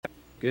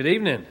Good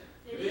evening.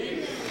 Good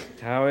evening.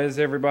 How is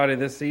everybody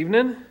this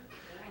evening?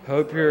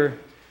 Hope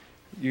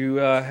you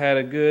had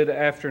a good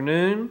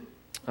afternoon.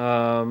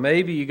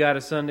 Maybe you got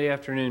a Sunday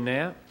afternoon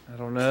nap. I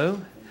don't know.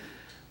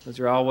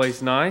 Those are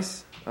always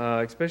nice,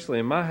 especially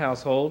in my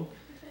household.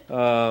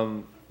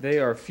 They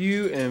are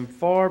few and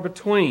far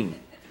between.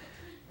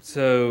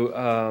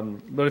 So,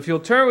 but if you'll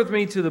turn with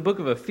me to the book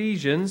of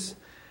Ephesians,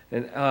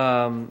 and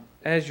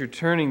as you're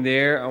turning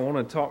there, I want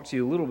to talk to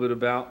you a little bit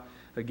about,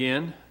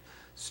 again,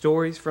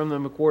 stories from the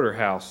McWhorter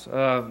house.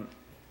 A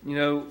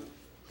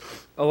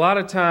lot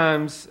of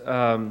times,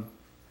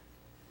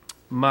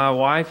 my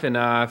wife and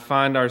I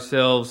find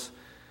ourselves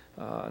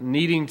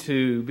needing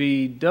to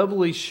be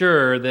doubly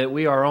sure that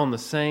we are on the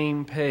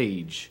same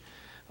page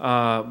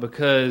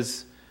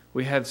because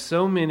we have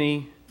so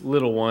many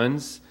little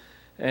ones,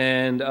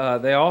 and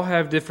they all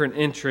have different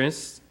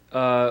interests.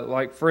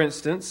 Like, for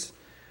instance,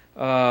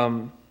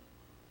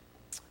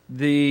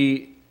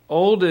 the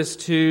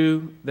oldest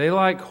two, they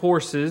like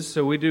horses,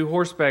 so we do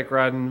horseback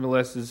riding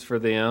lessons for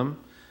them.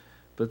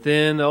 But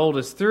then the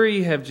oldest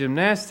three have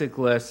gymnastic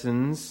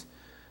lessons,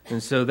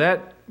 and so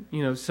that,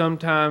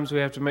 sometimes we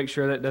have to make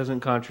sure that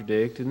doesn't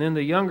contradict. And then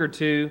the younger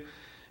two,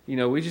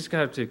 we just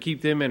have to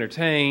keep them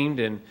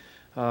entertained. And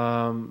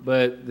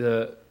but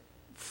the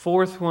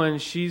fourth one,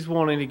 she's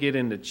wanting to get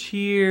into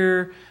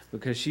cheer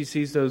because she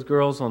sees those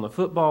girls on the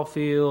football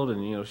field,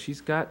 and she's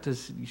got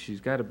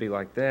to be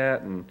like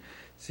that, and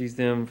sees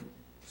them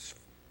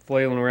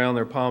flailing around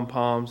their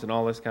pom-poms and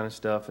all this kind of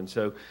stuff. And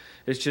so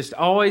it's just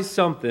always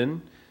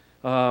something.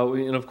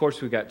 And of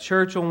course, we got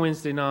church on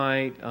Wednesday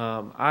night.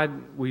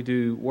 We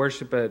do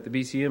worship at the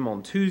BCM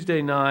on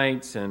Tuesday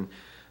nights, and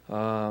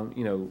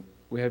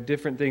we have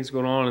different things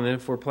going on. And then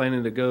if we're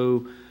planning to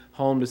go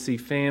home to see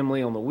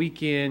family on the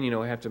weekend, we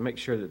have to make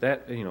sure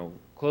that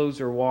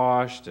clothes are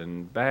washed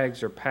and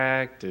bags are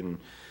packed, and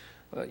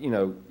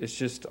it's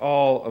just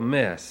all a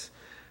mess.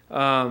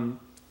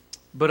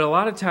 But a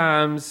lot of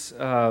times,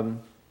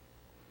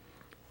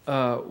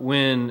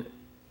 when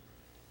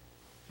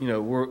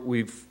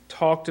we've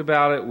talked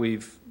about it,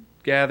 we've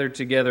gathered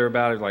together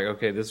about it, like,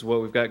 okay, this is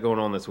what we've got going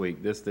on this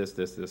week. This. It's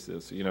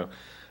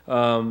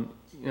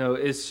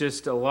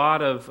just a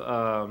lot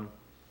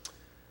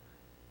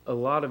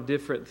of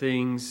different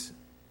things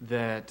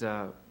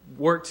that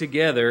work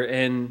together,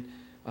 and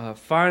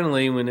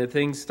finally, when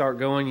things start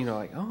going,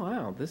 like, oh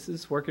wow, this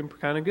is working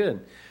kind of good.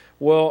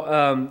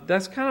 Well,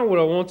 that's kind of what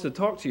I want to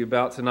talk to you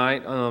about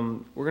tonight.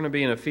 We're going to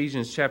be in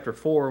Ephesians chapter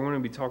 4. We're going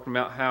to be talking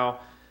about how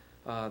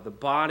the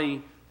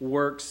body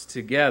works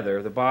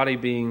together, the body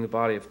being the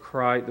body of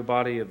Christ, the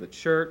body of the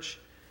church.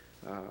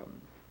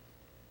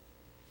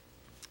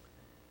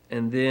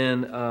 And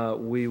then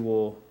we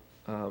will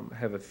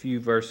have a few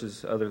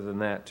verses other than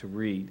that to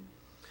read.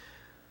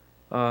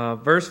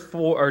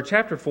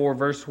 Chapter 4,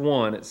 verse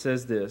 1, it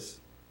says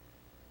this: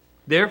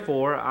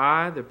 "Therefore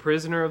I, the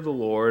prisoner of the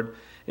Lord,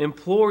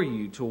 implore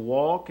you to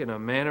walk in a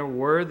manner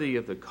worthy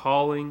of the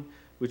calling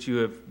which you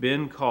have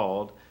been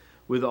called,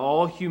 with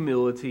all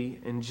humility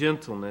and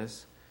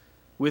gentleness,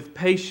 with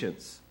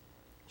patience,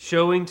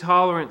 showing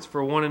tolerance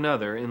for one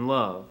another in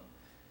love,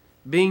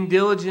 being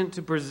diligent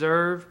to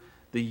preserve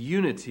the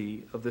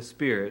unity of the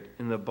Spirit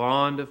in the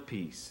bond of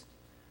peace.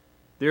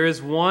 There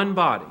is one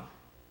body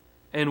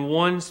and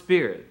one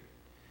Spirit,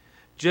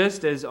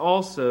 just as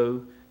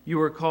also you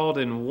were called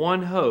in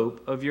one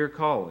hope of your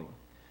calling,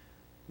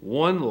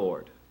 one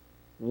Lord,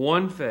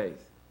 one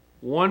faith,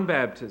 one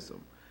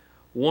baptism,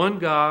 one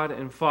God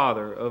and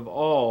Father of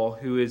all,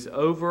 who is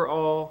over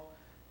all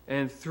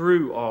and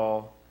through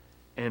all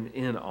and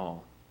in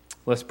all."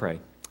 Let's pray.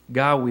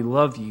 God, we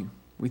love you.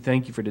 We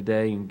thank you for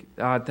today, and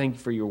God, thank you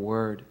for your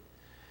word.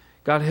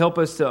 God, help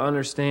us to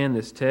understand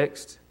this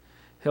text.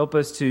 Help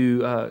us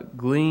to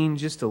glean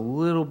just a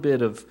little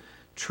bit of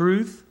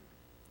truth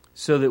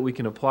so that we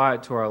can apply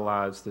it to our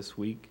lives this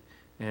week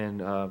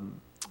and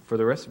for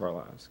the rest of our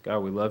lives. God,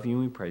 we love you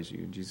and we praise you.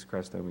 In Jesus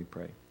Christ's name we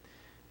pray.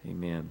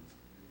 Amen.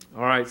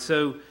 All right,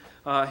 so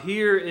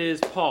here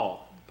is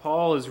Paul.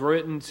 Paul is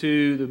written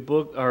to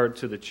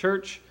the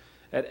church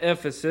at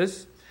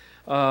Ephesus.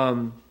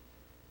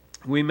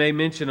 We may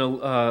mention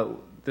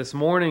this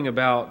morning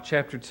about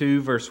chapter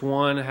 2, verse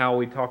 1, how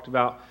we talked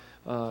about,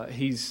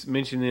 he's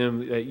mentioned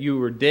them that you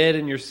were dead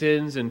in your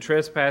sins and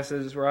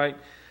trespasses, right?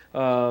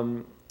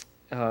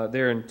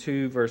 There in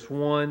 2, verse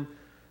 1.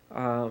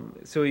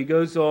 So he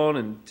goes on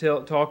and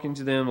talking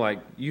to them like,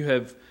 you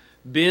have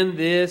been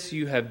this,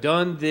 you have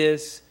done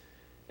this,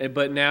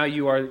 but now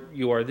you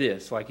are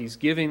this. Like, he's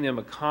giving them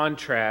a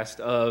contrast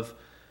of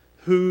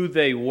who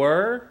they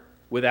were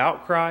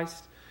without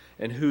Christ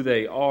and who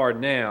they are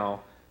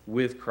now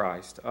with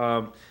Christ.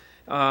 And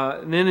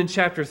then in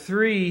chapter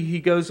 3, he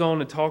goes on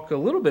to talk a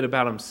little bit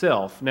about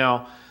himself.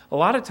 Now, a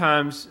lot of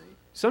times,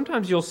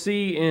 sometimes you'll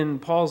see in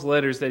Paul's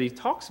letters that he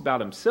talks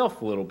about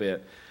himself a little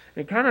bit.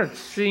 It kind of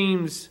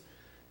seems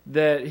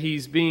that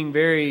he's being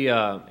very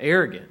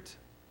arrogant,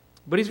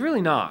 but he's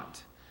really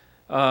not.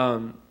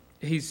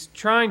 He's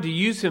trying to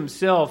use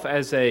himself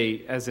as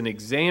an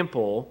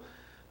example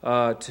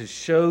to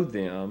show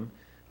them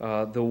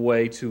the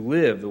way to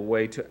live, the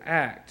way to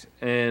act.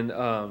 And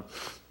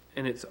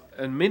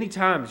many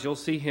times you'll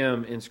see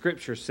him in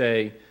Scripture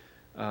say,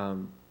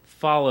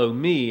 follow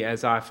me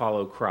as I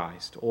follow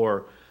Christ,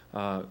 or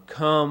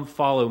come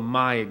follow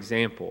my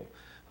example.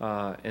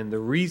 And the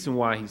reason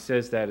why he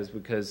says that is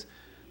because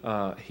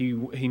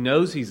he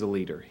knows he's a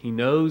leader. He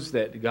knows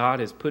that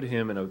God has put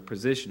him in a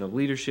position of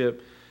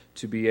leadership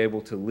to be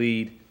able to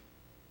lead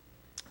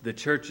the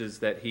churches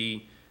that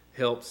he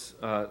helps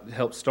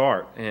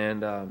start.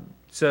 And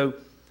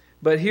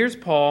but here's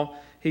Paul.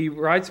 He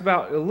writes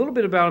about a little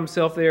bit about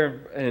himself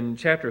there in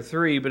chapter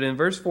 3, but in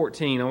verse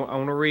 14, I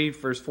want to read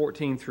verse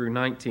 14 through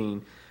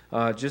 19,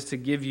 just to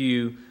give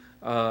you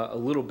a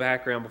little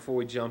background before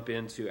we jump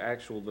into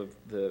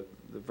the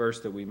verse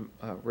that we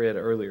read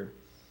earlier.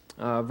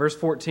 Verse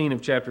 14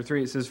 of chapter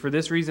 3, it says, "For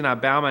this reason I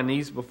bow my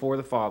knees before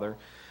the Father,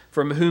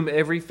 from whom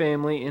every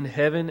family in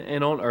heaven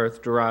and on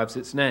earth derives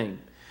its name,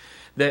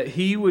 that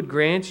he would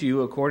grant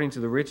you, according to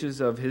the riches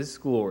of his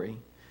glory,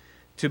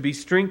 to be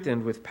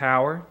strengthened with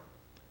power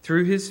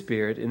through his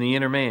Spirit in the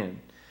inner man,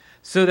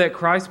 so that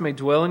Christ may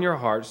dwell in your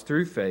hearts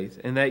through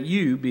faith, and that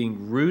you,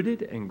 being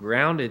rooted and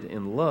grounded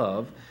in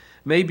love,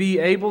 may be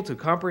able to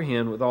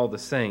comprehend with all the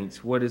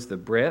saints what is the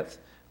breadth,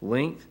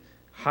 length,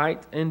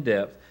 height, and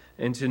depth,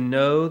 and to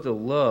know the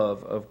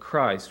love of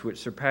Christ, which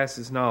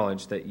surpasses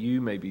knowledge, that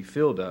you may be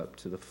filled up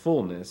to the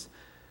fullness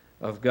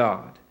of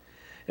God."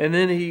 And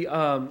then he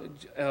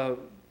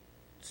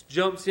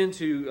jumps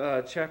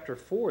into chapter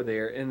 4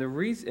 there, and the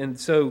reason, and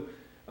so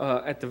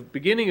at the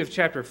beginning of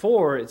chapter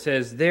 4, it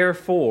says,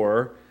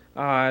 "Therefore,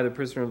 I, the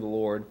prisoner of the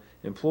Lord,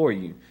 implore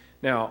you."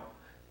 Now,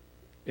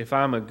 if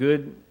I'm a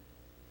good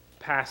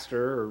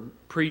pastor or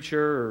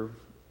preacher or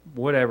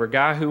whatever,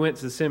 guy who went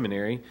to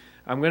seminary,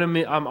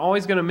 I'm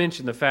always going to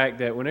mention the fact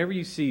that whenever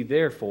you see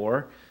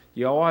 "therefore,"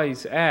 you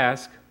always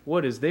ask,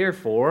 what is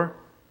 "therefore"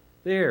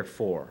 there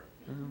for?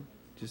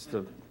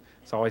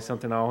 It's always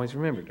something I always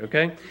remembered,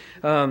 okay?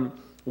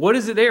 What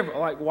is it there for?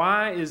 Like,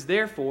 why is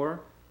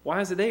 "therefore"?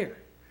 Why is it there?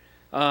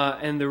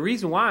 And the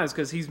reason why is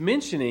because he's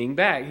mentioning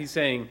back, he's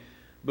saying,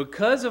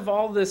 because of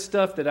all this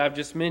stuff that I've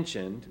just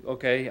mentioned,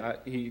 okay,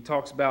 he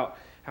talks about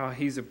how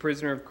he's a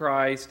prisoner of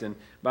Christ, and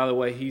by the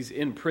way, he's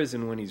in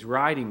prison when he's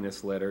writing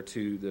this letter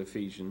to the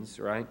Ephesians,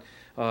 right?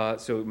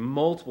 So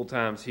multiple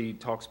times he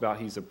talks about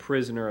he's a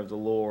prisoner of the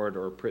Lord,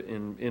 or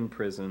in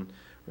prison,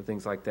 or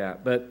things like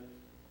that. But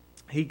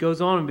he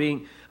goes on and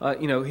being,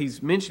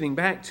 he's mentioning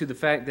back to the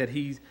fact that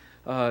he's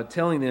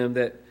telling them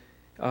that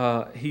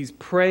he's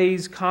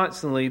praised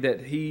constantly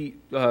that he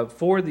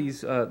for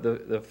these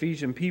the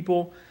Ephesian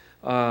people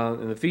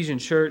and the Ephesian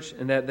church,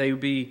 and that they would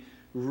be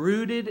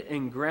rooted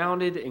and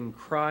grounded in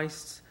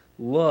Christ's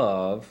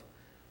love,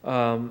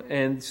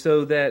 and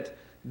so that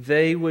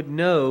they would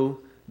know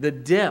the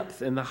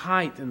depth and the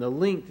height and the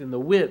length and the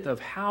width of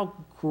how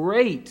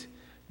great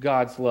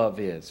God's love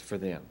is for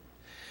them.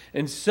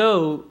 And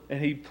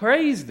he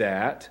prays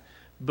that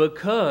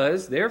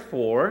because,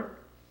 therefore,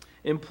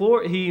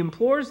 he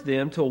implores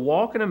them to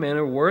walk in a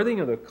manner worthy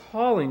of the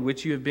calling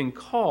which you have been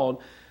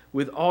called,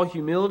 with all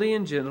humility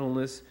and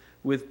gentleness,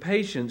 with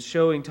patience,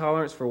 showing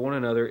tolerance for one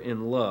another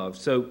in love.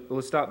 So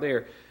let's stop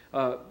there.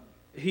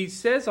 He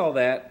says all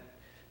that.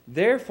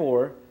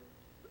 Therefore,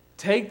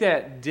 take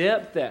that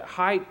depth, that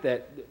height,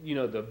 that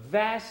the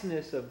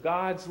vastness of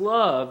God's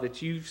love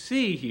that you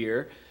see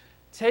here.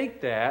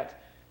 Take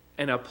that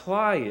and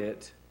apply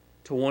it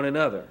to one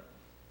another.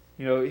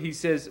 He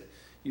says,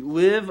 you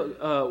live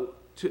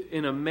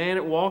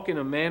walk in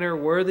a manner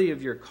worthy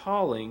of your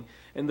calling,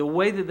 and the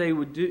way that they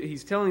would do,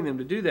 he's telling them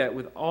to do that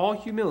with all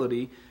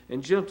humility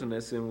and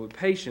gentleness and with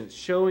patience,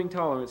 showing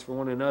tolerance for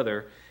one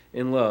another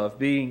in love,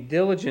 being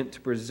diligent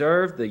to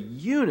preserve the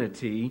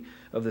unity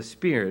of the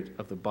Spirit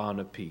of the bond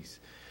of peace.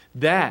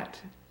 That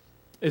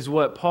is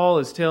what Paul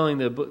is telling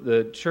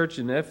the church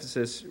in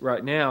Ephesus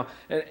right now,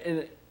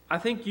 and I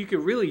think you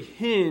could really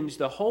hinge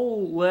the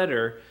whole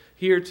letter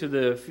here to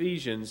the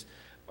Ephesians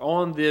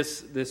on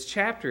this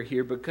chapter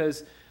here,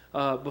 because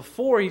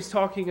before he's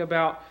talking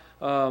about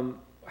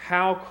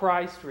how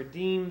Christ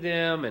redeemed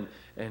them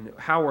and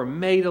how we're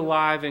made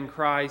alive in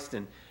Christ,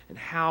 and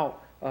how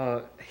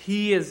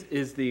he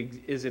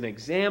is an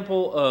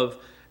example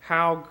of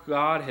how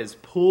God has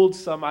pulled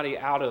somebody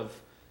out of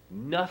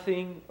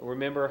nothing.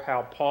 Remember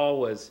how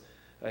Paul was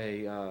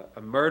a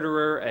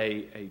murderer,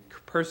 a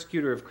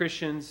persecutor of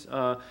Christians,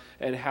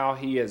 and how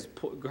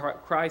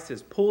Christ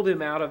has pulled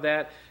him out of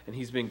that, and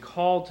he's been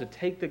called to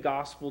take the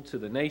gospel to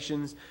the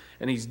nations,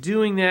 and he's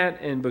doing that,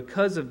 and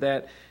because of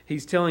that,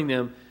 he's telling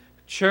them,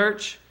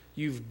 church,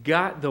 you've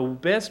got the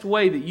best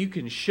way that you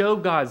can show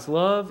God's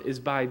love is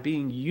by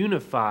being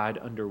unified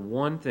under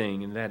one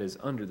thing, and that is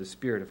under the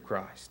Spirit of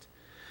Christ.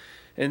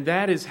 And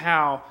that is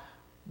how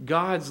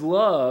God's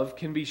love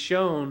can be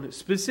shown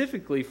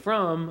specifically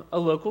from a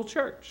local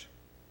church.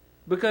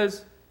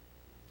 Because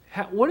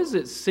what does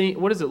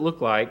it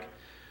look like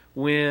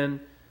when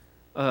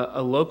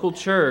a local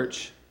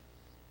church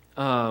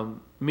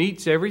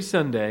meets every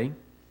Sunday,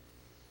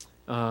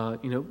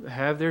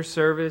 have their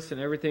service and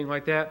everything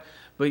like that,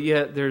 but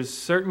yet there's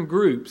certain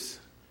groups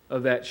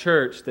of that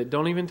church that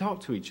don't even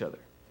talk to each other.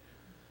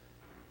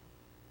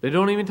 They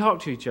don't even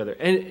talk to each other.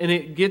 And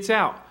it gets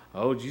out.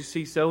 Oh, did you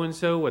see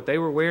so-and-so, what they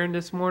were wearing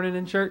this morning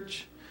in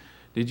church?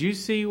 Did you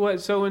see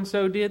what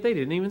so-and-so did? They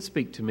didn't even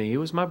speak to me. It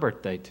was my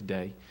birthday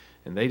today.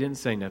 And they didn't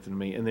say nothing to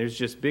me. And there's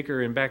just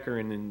bicker and backer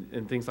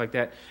and things like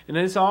that. And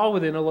it's all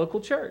within a local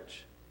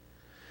church.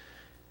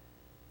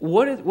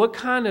 What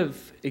kind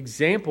of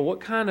example,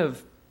 what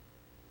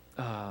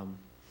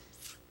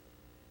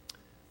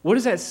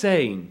is that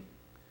saying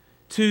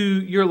to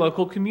your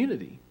local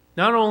community?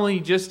 Not only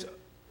just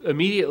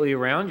immediately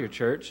around your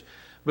church,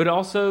 but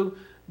also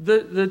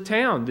the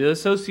town, the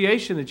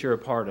association that you're a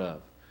part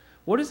of.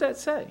 What does that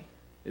say?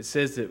 It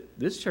says that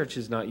this church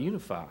is not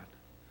unified.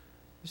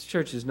 This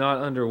church is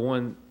not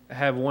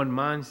have one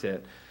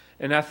mindset.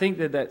 And I think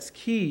that that's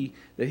key,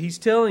 that he's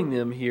telling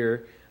them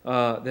here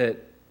that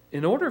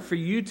in order for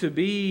you to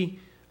be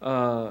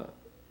a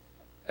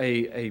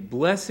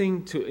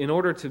blessing, in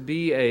order to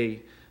be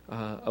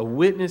a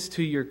witness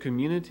to your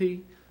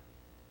community,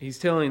 he's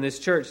telling this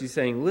church, he's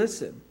saying,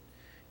 listen,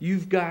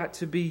 you've got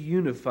to be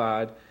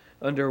unified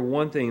under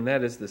one thing, and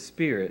that is the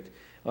Spirit.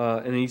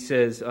 And he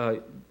says,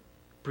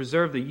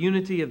 preserve the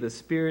unity of the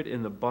Spirit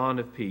in the bond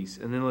of peace.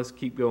 And then let's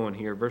keep going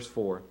here. Verse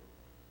 4.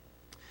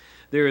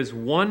 There is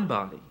one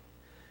body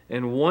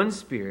and one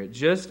Spirit,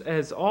 just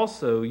as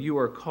also you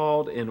are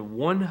called in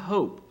one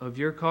hope of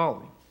your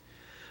calling.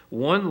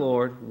 One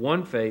Lord,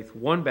 one faith,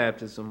 one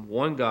baptism,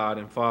 one God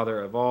and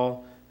Father of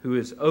all, who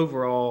is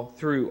over all,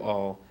 through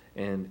all,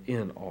 and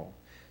in all.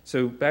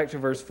 So back to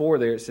verse 4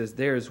 there, it says,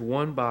 there is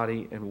one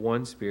body and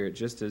one Spirit,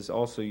 just as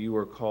also you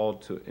are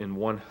called to in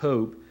one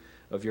hope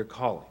of your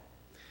calling.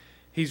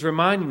 He's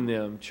reminding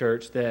them,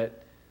 church,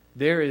 that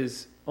there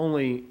is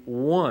only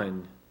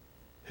one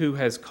who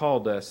has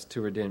called us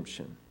to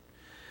redemption.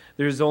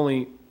 There's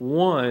only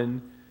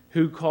one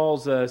who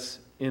calls us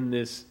in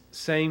this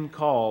same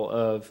call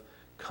of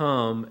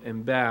come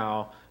and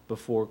bow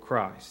before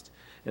Christ.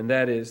 And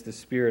that is the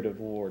Spirit of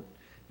the Lord.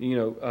 You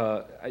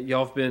know,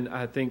 y'all have been,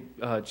 I think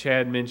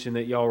Chad mentioned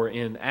that y'all were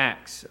in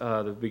Acts,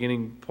 the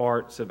beginning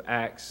parts of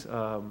Acts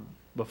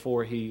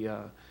before he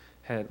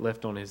had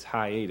left on his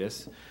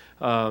hiatus.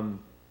 And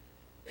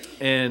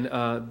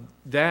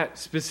that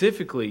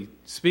specifically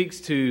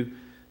speaks to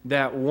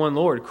that one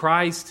Lord.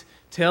 Christ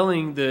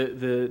telling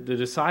the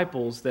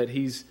disciples that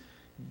he's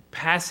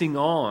passing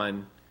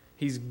on,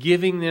 he's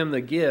giving them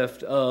the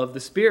gift of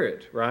the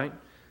Spirit, right?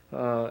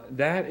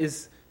 That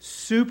is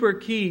super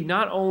key,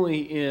 not only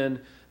in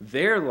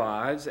their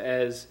lives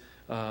as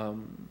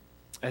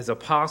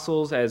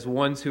apostles, as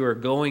ones who are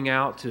going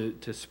out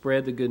to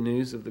spread the good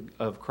news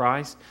of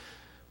Christ,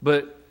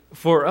 but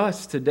for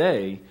us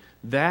today.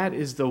 That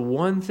is the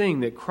one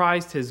thing that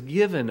Christ has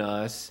given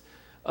us.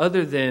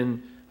 Other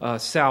than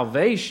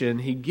salvation,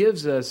 he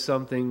gives us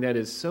something that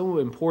is so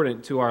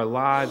important to our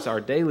lives,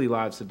 our daily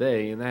lives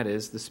today, and that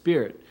is the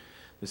Spirit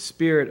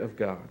of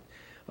God.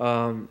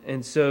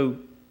 And so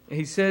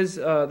he says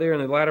there in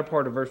the latter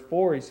part of verse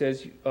 4, he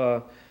says,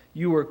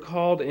 you were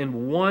called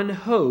in one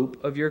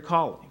hope of your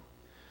calling.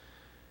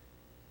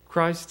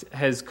 Christ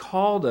has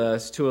called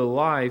us to a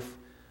life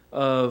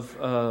of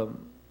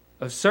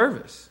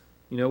service.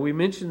 You know, we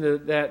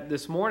mentioned that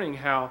this morning,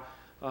 how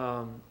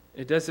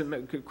it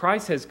doesn't.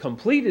 Christ has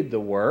completed the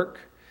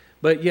work,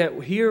 but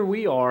yet here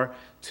we are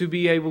to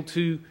be able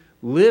to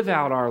live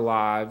out our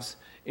lives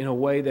in a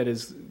way that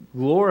is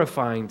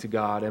glorifying to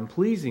God and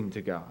pleasing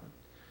to God.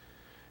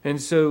 And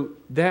so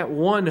that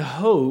one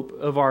hope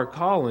of our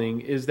calling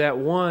is that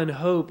one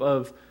hope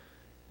of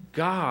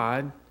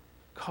God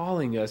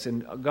calling us,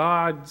 and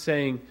God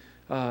saying,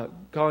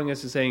 calling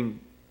us and saying,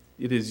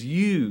 it is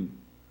you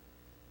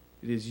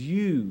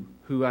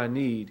who I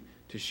need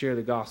to share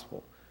the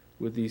gospel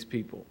with these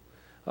people.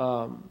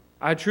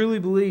 I truly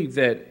believe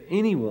that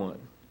anyone,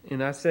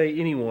 and I say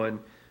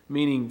anyone,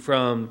 meaning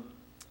from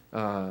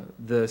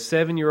the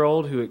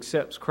 7-year-old who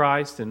accepts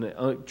Christ and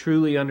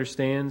truly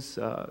understands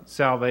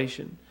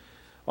salvation,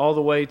 all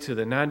the way to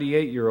the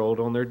 98-year-old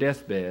on their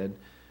deathbed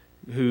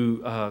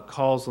who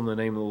calls on the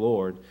name of the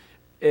Lord,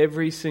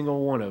 every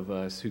single one of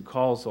us who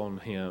calls on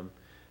Him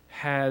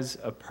has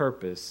a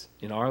purpose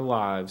in our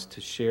lives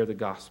to share the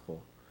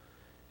gospel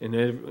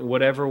in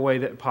whatever way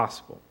that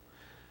possible.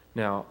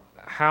 Now,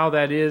 how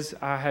that is,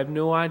 I have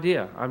no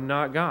idea. I'm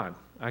not God.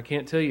 I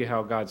can't tell you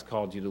how God's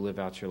called you to live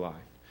out your life.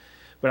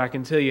 But I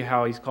can tell you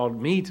how He's called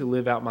me to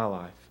live out my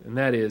life. And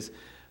that is,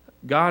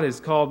 God has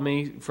called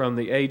me from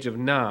the age of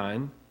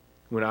 9,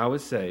 when I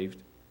was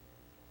saved,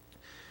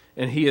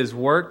 and He has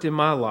worked in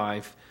my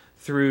life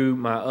through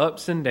my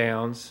ups and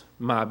downs,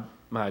 my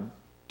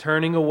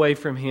turning away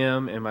from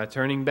Him and my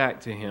turning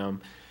back to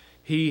Him.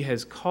 He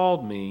has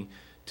called me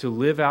to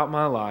live out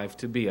my life,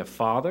 to be a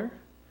father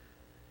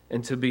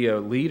and to be a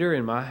leader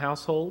in my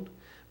household,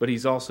 but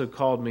He's also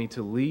called me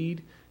to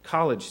lead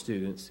college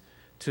students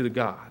to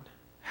God,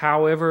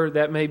 however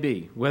that may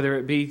be, whether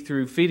it be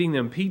through feeding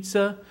them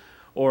pizza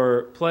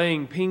or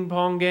playing ping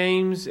pong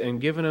games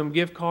and giving them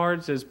gift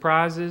cards as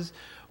prizes,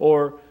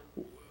 or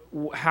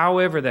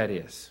however that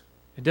is.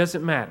 It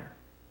doesn't matter.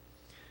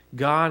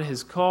 God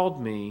has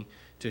called me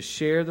to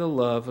share the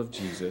love of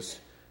Jesus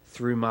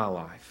through my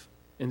life.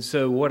 And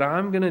so what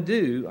I'm going to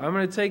do, I'm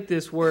going to take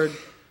this word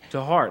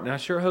to heart. And I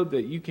sure hope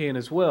that you can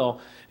as well,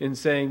 in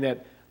saying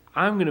that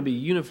I'm going to be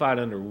unified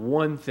under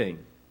one thing.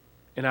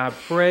 And I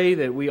pray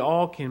that we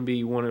all can be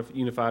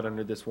unified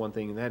under this one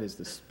thing, and that is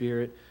the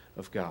Spirit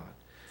of God.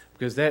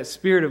 Because that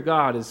Spirit of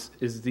God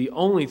is the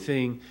only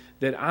thing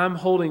that I'm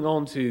holding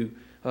on to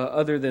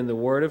other than the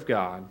Word of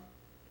God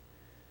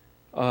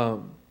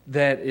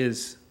that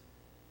is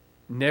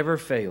never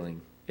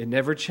failing. It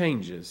never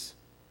changes.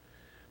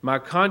 My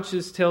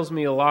conscience tells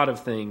me a lot of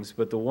things,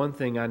 but the one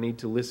thing I need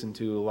to listen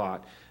to a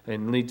lot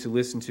and need to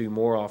listen to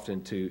more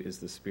often too is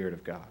the Spirit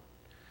of God.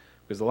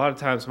 Because a lot of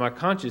times my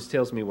conscience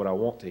tells me what I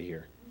want to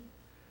hear.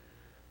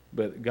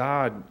 But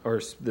God,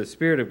 or the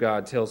Spirit of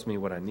God, tells me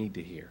what I need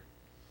to hear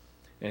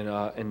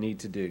and need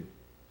to do.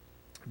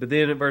 But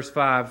then in verse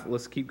 5,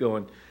 let's keep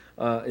going.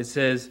 It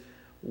says,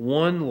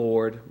 one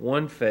Lord,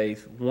 one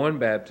faith, one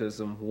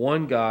baptism,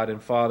 one God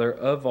and Father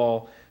of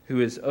all, who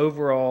is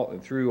over all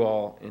and through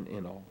all and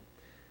in all.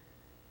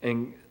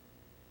 And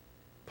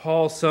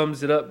Paul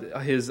sums it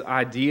up, his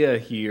idea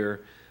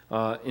here,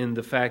 in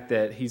the fact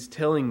that he's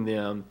telling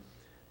them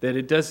that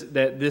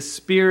that this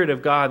Spirit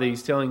of God that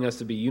he's telling us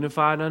to be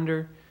unified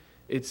under,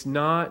 it's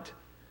not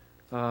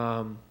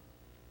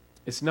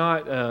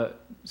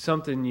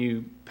something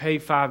you pay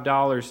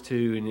 $5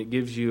 to and it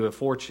gives you a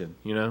fortune,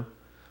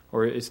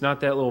 or it's not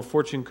that little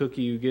fortune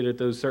cookie you get at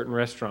those certain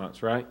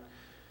restaurants, right?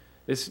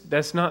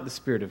 That's not the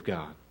Spirit of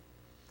God.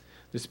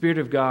 The Spirit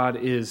of God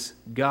is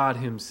God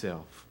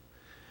Himself,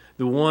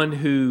 the one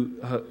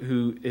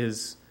who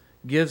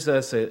gives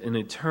us an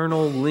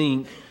eternal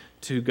link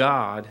to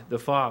God the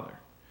Father,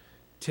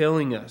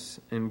 telling us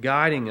and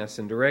guiding us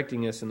and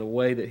directing us in the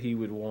way that He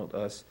would want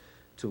us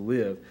to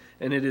live.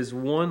 And it is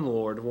one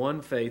Lord,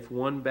 one faith,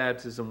 one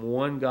baptism,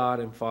 one God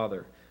and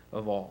Father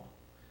of all.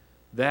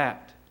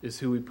 That is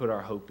who we put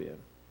our hope in.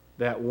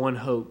 That one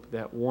hope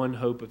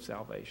of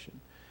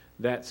salvation.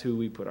 That's who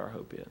we put our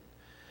hope in.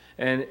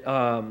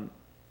 And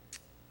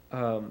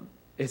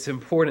it's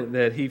important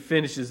that he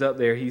finishes up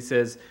there. He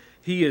says,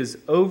 He is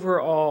over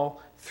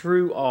all,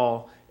 through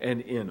all,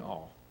 and in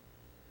all.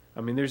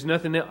 I mean, there's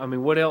nothing else. I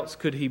mean, what else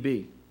could He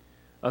be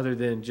other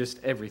than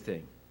just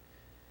everything?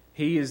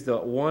 He is the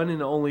one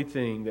and only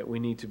thing that we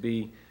need to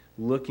be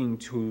looking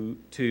to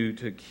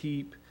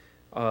keep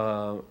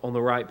on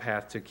the right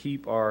path, to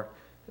keep our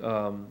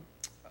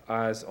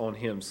eyes on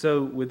Him.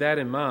 So with that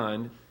in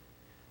mind,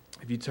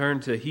 if you turn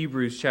to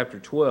Hebrews chapter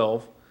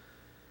 12,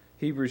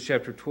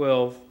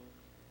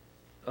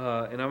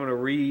 and I'm going to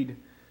read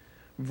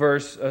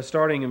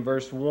starting in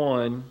verse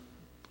 1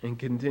 and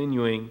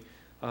continuing.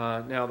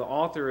 Now, the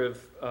author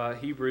of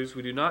Hebrews,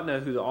 we do not know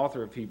who the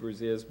author of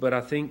Hebrews is, but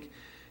I think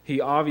he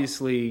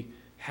obviously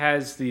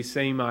has the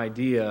same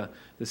idea,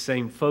 the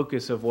same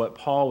focus of what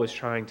Paul was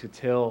trying to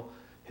tell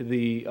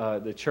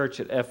the church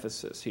at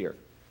Ephesus here.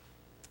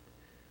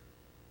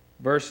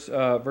 Verse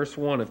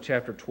 1 of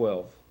chapter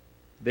 12.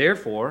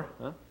 Therefore,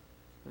 there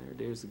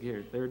it is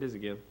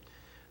again.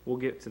 We'll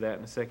get to that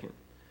in a second.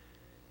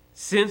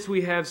 Since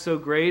we have so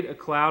great a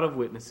cloud of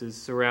witnesses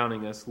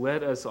surrounding us,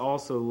 let us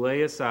also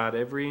lay aside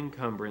every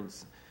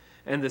encumbrance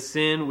and the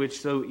sin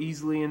which so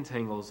easily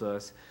entangles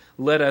us.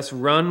 Let us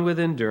run with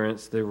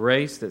endurance the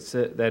race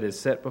that is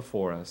set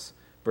before us.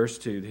 Verse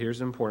 2, here's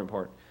the important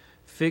part.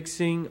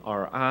 Fixing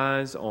our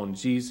eyes on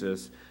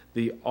Jesus,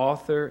 the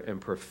author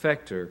and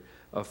perfecter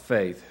of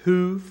faith,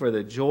 who, for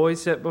the joy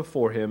set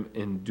before Him,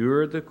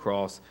 endured the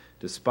cross,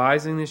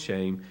 despising the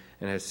shame,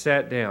 and has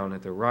sat down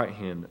at the right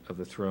hand of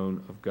the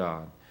throne of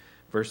God.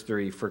 Verse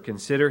 3, for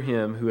consider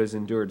Him who has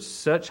endured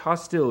such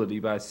hostility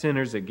by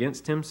sinners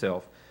against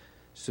Himself,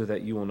 so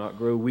that you will not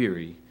grow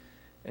weary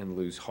and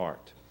lose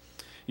heart.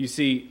 You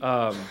see,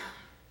 that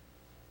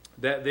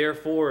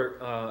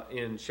therefore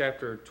in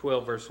chapter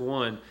 12, verse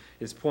 1,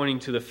 is pointing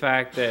to the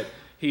fact that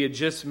he had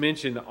just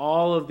mentioned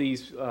all of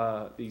these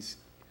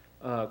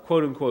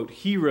quote-unquote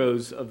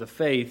heroes of the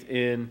faith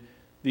in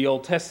the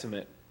Old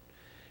Testament.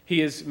 He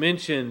has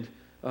mentioned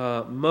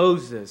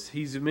Moses.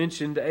 He's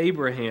mentioned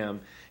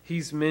Abraham.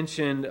 He's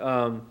mentioned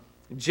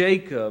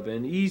Jacob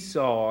and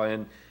Esau.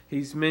 And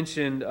he's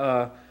mentioned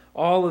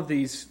all of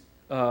these,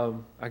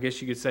 I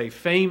guess you could say,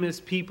 famous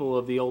people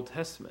of the Old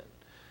Testament.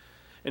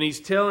 And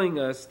he's telling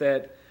us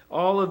that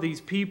all of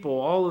these people,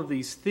 all of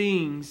these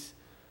things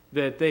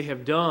that they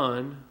have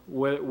done,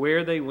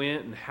 where they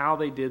went and how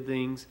they did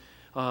things,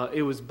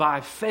 it was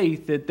by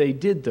faith that they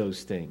did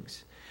those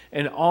things.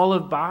 And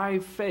by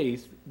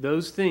faith,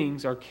 those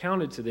things are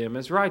counted to them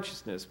as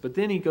righteousness. But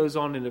then he goes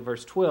on into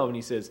verse 12 and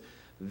he says,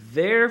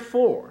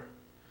 therefore,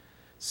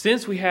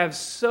 since we have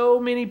so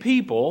many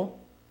people,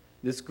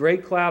 this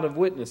great cloud of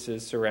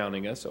witnesses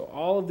surrounding us, so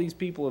all of these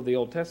people of the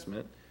Old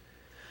Testament,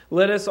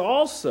 let us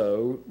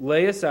also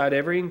lay aside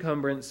every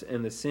encumbrance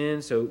and the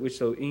sin which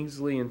so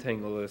easily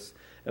entangle us,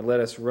 and let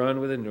us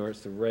run with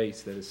endurance the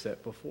race that is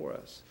set before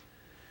us.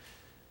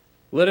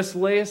 Let us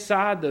lay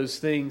aside those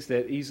things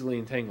that easily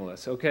entangle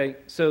us. Okay,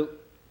 so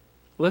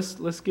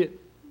let's get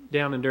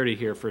down and dirty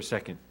here for a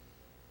second.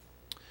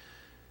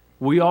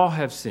 We all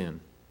have sinned.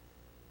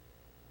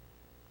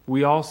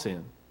 We all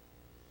sin.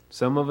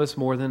 Some of us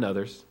more than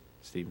others.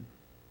 Stephen?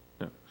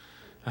 No.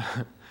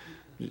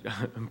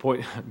 I'm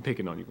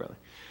picking on you, brother.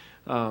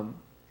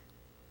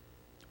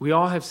 We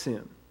all have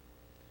sin.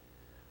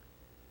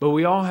 But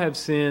we all have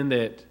sin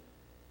that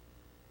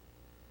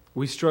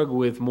we struggle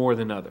with more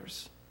than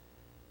others.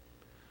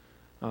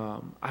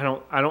 I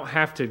don't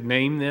have to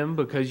name them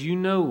because you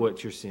know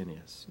what your sin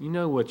is. You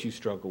know what you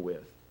struggle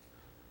with.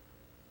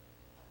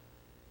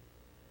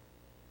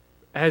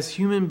 As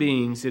human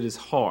beings, it is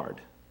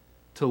hard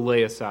to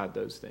lay aside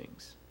those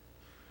things.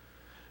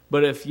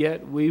 But if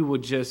yet we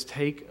would just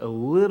take a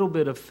little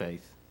bit of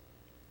faith,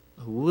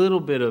 a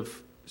little bit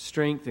of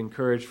strength and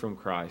courage from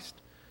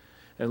Christ,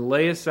 and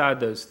lay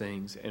aside those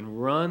things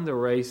and run the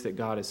race that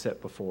God has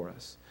set before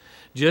us.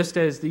 Just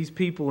as these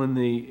people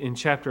in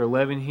chapter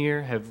 11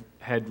 here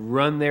had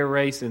run their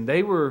race, and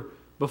they were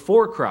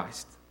before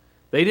Christ.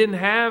 They didn't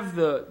have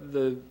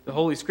the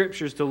Holy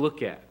Scriptures to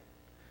look at.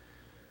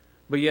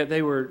 But yet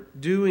they were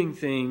doing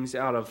things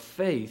out of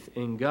faith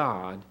in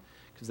God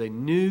because they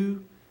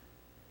knew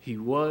He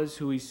was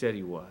who He said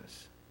He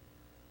was.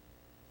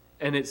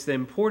 And it's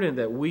important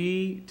that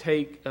we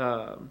take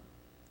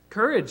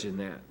courage in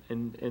that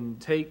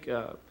and take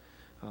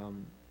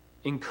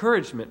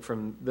encouragement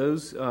from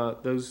those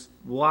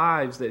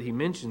lives that he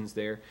mentions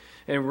there,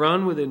 and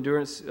run with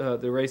endurance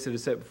the race that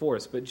is set before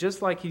us. But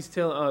just like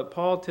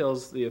Paul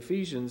tells the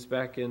Ephesians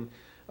back in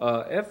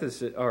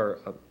Ephesus, or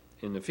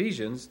in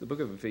Ephesians, the book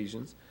of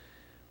Ephesians,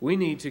 we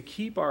need to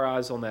keep our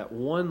eyes on that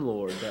one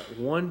Lord, that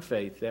one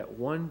faith, that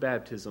one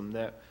baptism,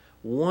 that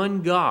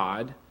one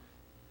God,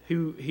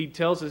 who he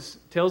tells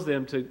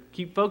them to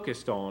keep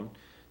focused on,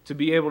 to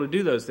be able to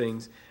do those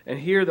things. And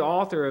here the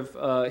author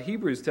of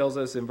Hebrews tells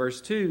us in verse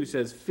 2,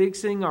 says,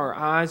 fixing our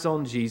eyes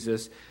on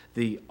Jesus,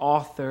 the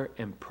author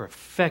and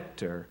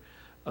perfecter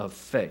of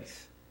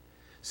faith.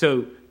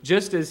 So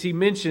just as he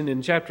mentioned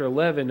in chapter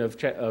 11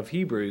 of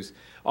Hebrews,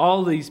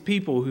 all these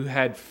people who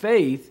had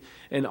faith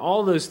and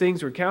all those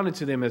things were counted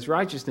to them as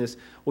righteousness,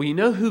 well, you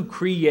know who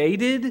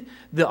created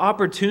the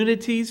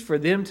opportunities for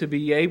them to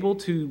be able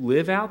to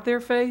live out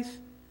their faith?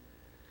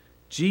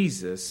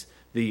 Jesus,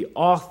 the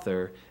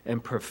author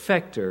and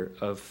perfecter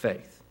of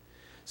faith.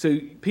 So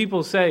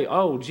people say,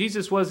 oh,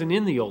 Jesus wasn't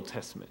in the Old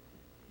Testament.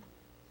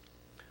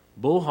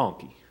 Bull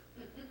honky.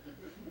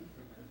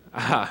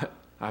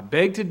 I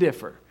beg to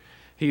differ.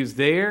 He was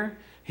there.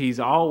 He was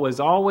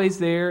always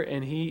there,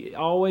 and he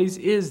always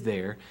is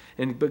there.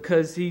 And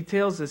because he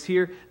tells us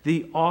here,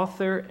 the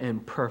author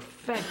and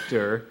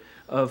perfecter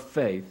of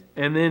faith.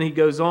 And then he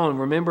goes on.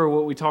 Remember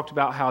what we talked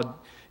about, how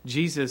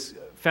Jesus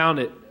found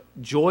it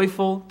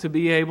joyful to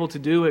be able to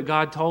do what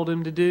God told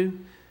him to do?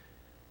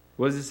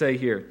 What does it say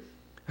here?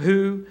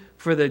 Who,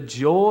 for the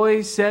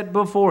joy set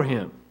before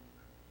him,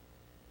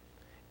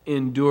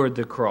 endured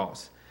the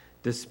cross,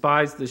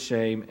 despised the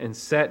shame, and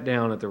sat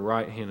down at the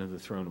right hand of the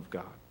throne of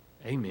God.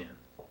 Amen.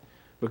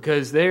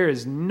 Because there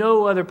is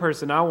no other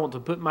person I want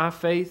to put my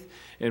faith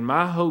and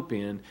my hope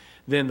in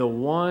than the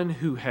one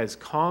who has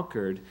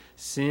conquered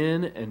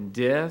sin and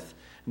death,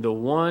 the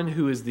one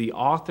who is the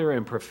author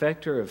and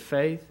perfecter of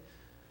faith.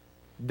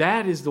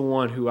 That is the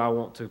one who I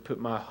want to put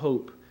my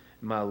hope,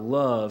 my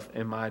love,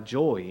 and my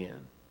joy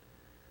in.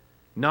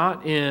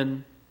 Not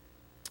in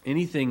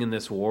anything in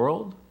this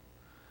world.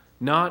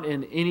 Not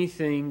in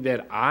anything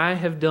that I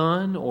have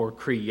done or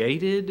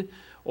created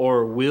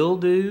or will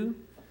do.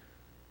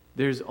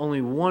 There's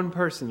only one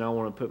person I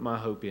want to put my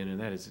hope in, and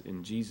that is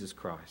in Jesus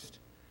Christ.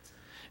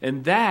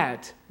 And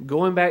that,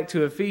 going back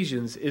to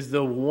Ephesians, is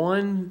the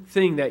one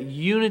thing, that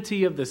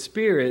unity of the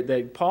Spirit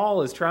that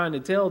Paul is trying to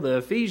tell the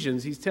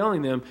Ephesians. He's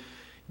telling them,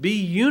 be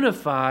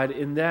unified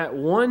in that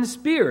one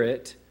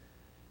Spirit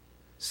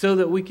so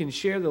that we can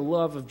share the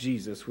love of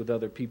Jesus with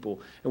other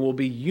people, and we'll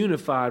be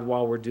unified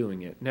while we're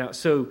doing it. Now,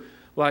 so,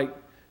 like,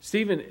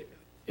 Stephen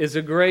is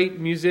a great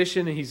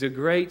musician, and he's a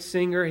great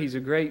singer, he's a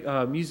great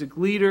music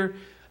leader.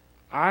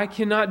 I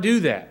cannot do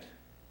that.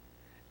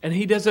 And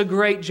he does a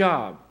great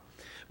job.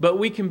 But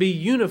we can be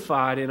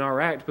unified in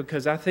our act,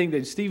 because I think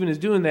that Stephen is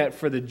doing that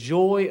for the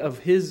joy of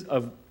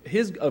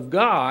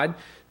God,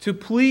 to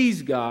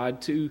please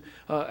God,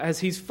 as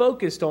he's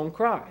focused on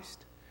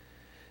Christ.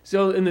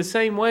 So in the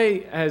same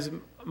way as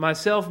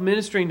myself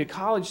ministering to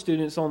college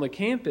students on the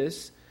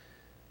campus,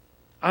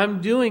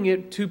 I'm doing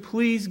it to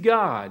please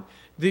God,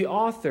 the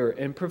author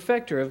and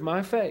perfecter of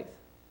my faith.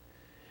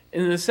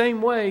 In the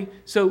same way,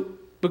 so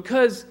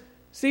because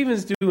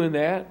Stephen's doing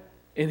that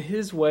in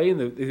his way, and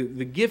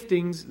the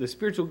giftings, the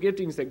spiritual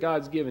giftings that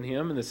God's given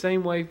him, in the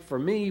same way for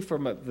me, for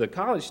the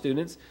college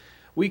students,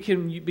 we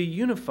can be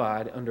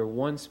unified under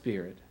one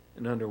Spirit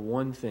and under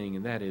one thing,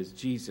 and that is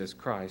Jesus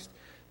Christ,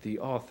 the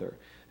author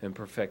and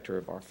perfecter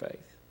of our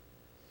faith.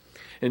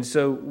 And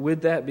so,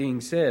 with that being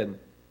said,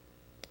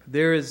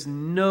 there is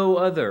no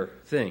other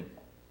thing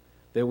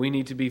that we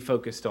need to be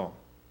focused on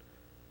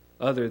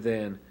other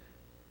than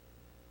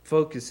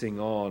focusing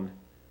on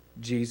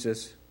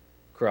Jesus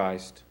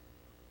Christ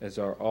as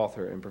our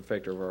author and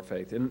perfecter of our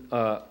faith. And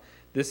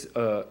this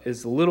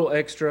is a little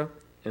extra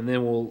and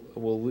then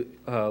we'll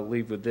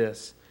leave with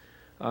this.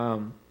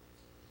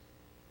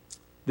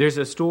 There's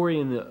a story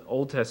in the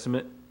Old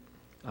Testament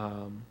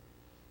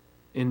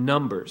in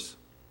Numbers.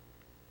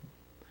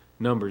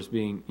 Numbers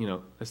being,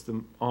 it's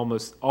the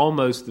almost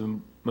the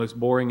most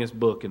boringest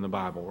book in the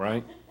Bible,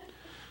 right?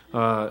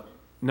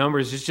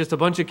 Numbers is just a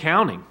bunch of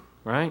counting,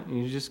 right?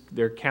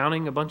 They're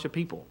counting a bunch of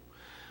people,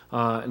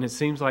 and it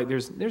seems like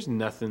there's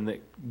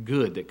nothing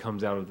good that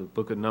comes out of the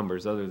book of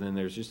Numbers other than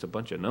there's just a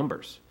bunch of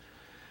numbers.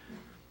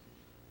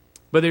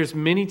 But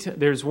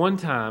there's one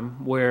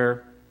time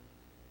where,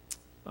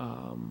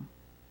 I'm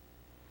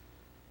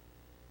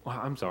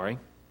sorry,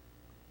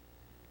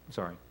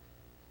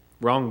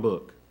 wrong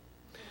book.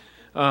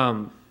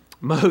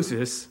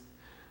 Moses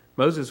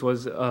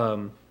was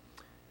I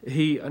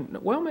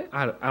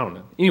don't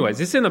know. Anyways,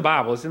 it's in the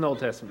Bible. It's in the Old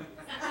Testament.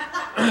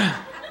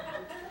 I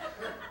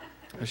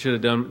should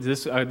have done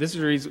this. This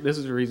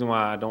is the reason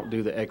why I don't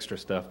do the extra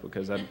stuff,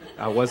 because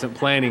I wasn't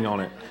planning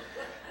on it.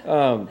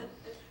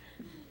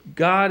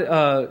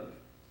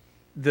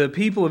 The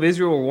people of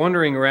Israel were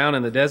wandering around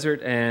in the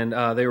desert, and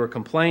they were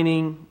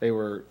complaining. They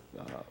were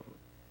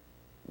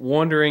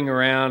wandering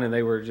around, and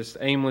they were just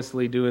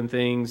aimlessly doing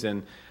things,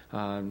 and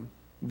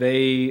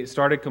they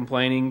started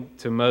complaining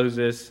to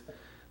Moses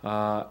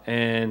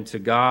and to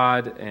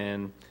God,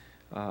 and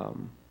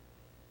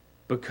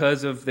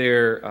because of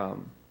their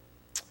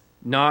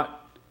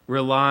not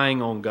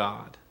relying on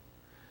God,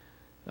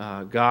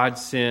 God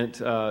sent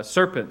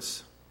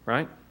serpents,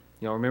 right?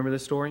 Y'all remember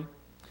this story?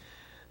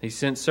 He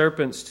sent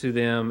serpents to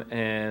them,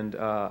 and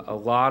a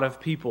lot of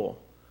people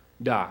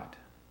died.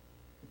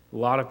 A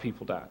lot of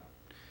people died.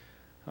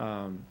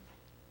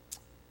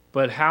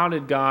 But how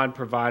did God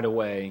provide a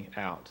way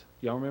out?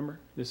 Y'all remember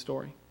this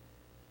story?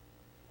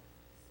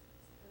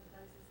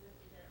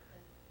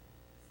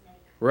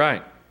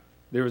 Right.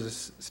 There was a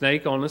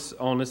snake on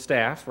the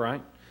staff,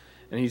 right?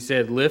 And he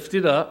said, lift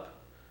it up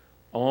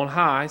on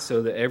high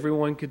so that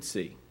everyone could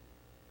see.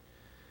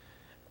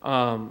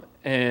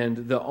 And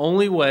the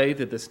only way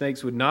that the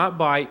snakes would not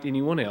bite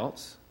anyone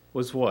else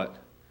was what?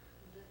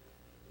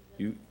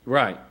 You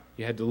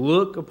had to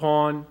look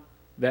upon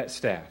that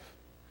staff.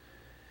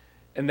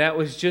 And that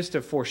was just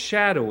a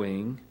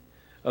foreshadowing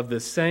of the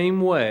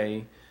same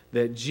way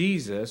that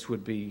Jesus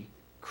would be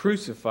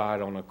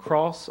crucified on a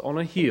cross on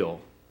a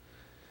hill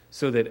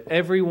so that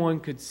everyone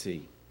could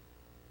see,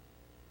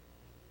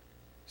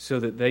 so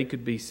that they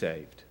could be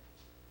saved.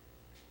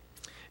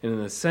 And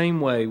in the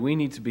same way, we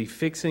need to be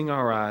fixing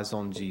our eyes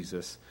on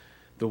Jesus,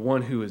 the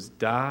one who has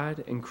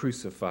died and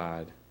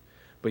crucified,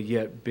 but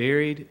yet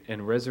buried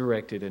and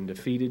resurrected and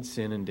defeated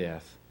sin and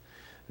death.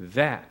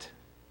 That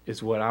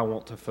is what I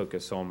want to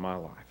focus on my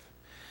life.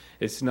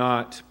 It's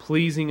not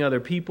pleasing other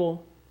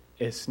people.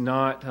 It's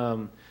not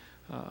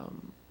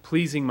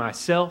pleasing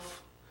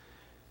myself.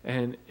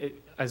 And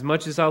as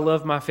much as I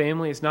love my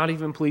family, it's not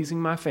even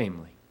pleasing my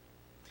family.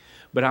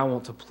 But I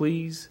want to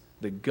please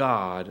the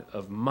God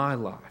of my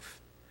life,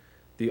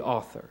 the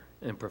author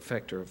and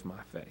perfecter of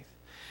my faith.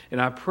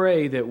 And I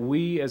pray that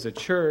we as a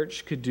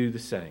church could do the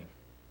same.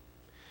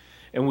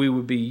 And we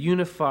would be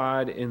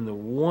unified in the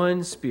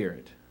one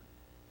Spirit,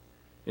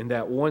 in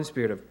that one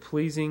Spirit of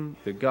pleasing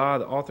the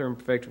God, the author and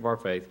perfecter of our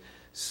faith,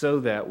 so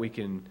that we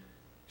can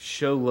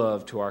show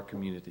love to our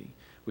community.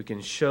 We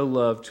can show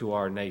love to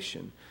our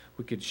nation.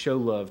 We could show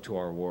love to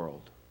our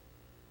world.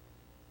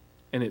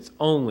 And it's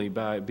only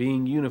by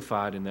being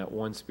unified in that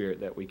one Spirit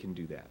that we can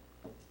do that.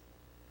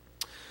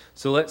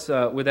 So let's,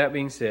 with that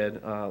being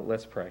said,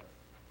 let's pray.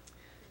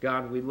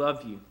 God, we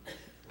love you.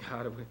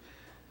 God,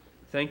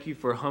 thank you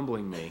for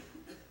humbling me.